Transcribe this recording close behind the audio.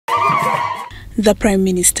The Prime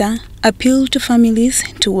Minister appealed to families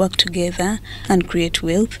to work together and create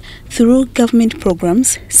wealth through government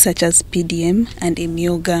programs such as PDM and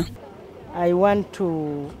Emyoga. I want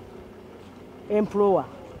to implore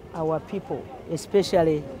our people,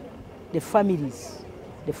 especially the families,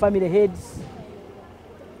 the family heads,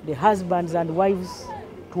 the husbands and wives,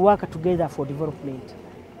 to work together for development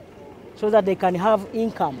so that they can have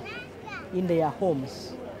income in their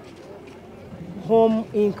homes, home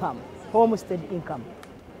income, homestead income.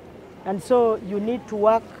 And so you need to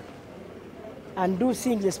work and do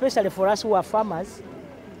things, especially for us who are farmers.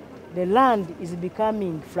 The land is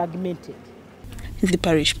becoming fragmented. The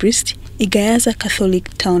parish priest, Igayaza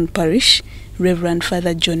Catholic Town Parish, Reverend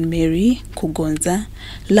Father John Mary Kugonza,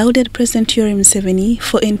 lauded President Yoweri Museveni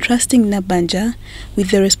for entrusting Nabbanja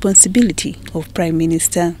with the responsibility of Prime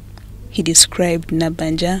Minister. He described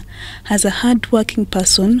Nabbanja as a hard-working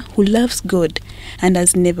person who loves God and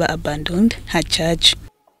has never abandoned her church.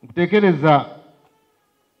 Kutekereza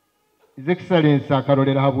His Excellency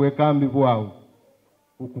akarolera habwekambi bwawe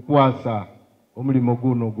okukwasa omulimo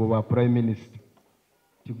guno gwa Prime Minister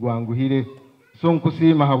tigwanguhire so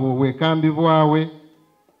nkusima habwekambi bwawe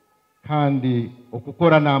kandi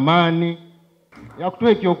okukora na amani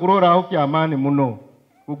yakutweki okurora aho kyamani muno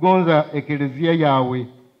kugonza ekelezia yawe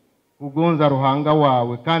kugonza ruhanga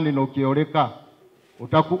wawe kandi nokioleka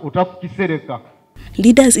utakukisereka.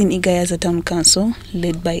 Leaders in Igayaza Town Council,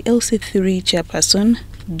 led by LC3 Chairperson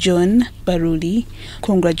John Baruli,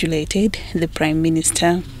 congratulated the Prime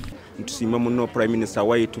Minister. Ntusima muno Prime Minister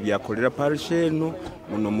waitu byakolera parish eno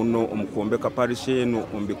muno omukombeka parish eno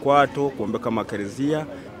ombikwato kuombeka makerezia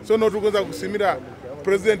so no tugonza kusimira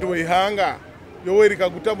President weihanga Yoweri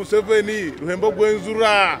Kaguta Museveni ruhembo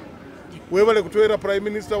gwenzura webale kutwera Prime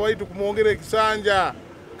Minister waitu kumwongera ekisanja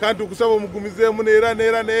kandi kusaba mugumize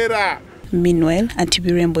nera. Meanwhile, at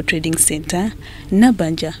Birembo Trading Center,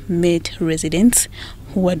 Nabbanja met residents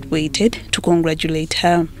who had waited to congratulate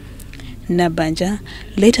her. Nabbanja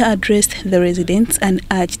later addressed the residents and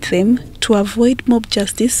urged them to avoid mob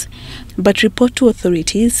justice but report to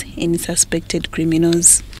authorities any suspected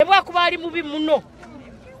criminals.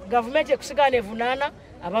 Government ekusigana evunana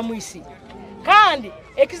abamwisi kandi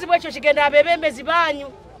ekizibu ekyo kigenda abebembezi banyu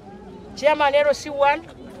chairman LC1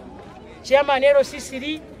 chairman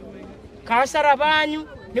LC3 kansara banyu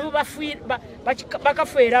nibo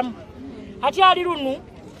bakaferamu ati ali runu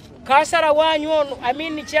kansara wanyu ono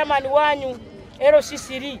chairman wanyu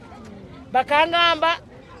LC3 bakangamba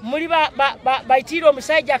muri baitiro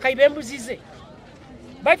omusajja akayibembuzize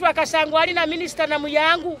baitu akasangwa ali na minister na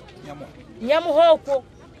muyangu nyamuhoko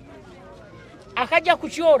akaja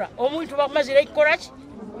kuchora omuntu bamazire ikorachi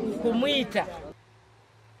kumwita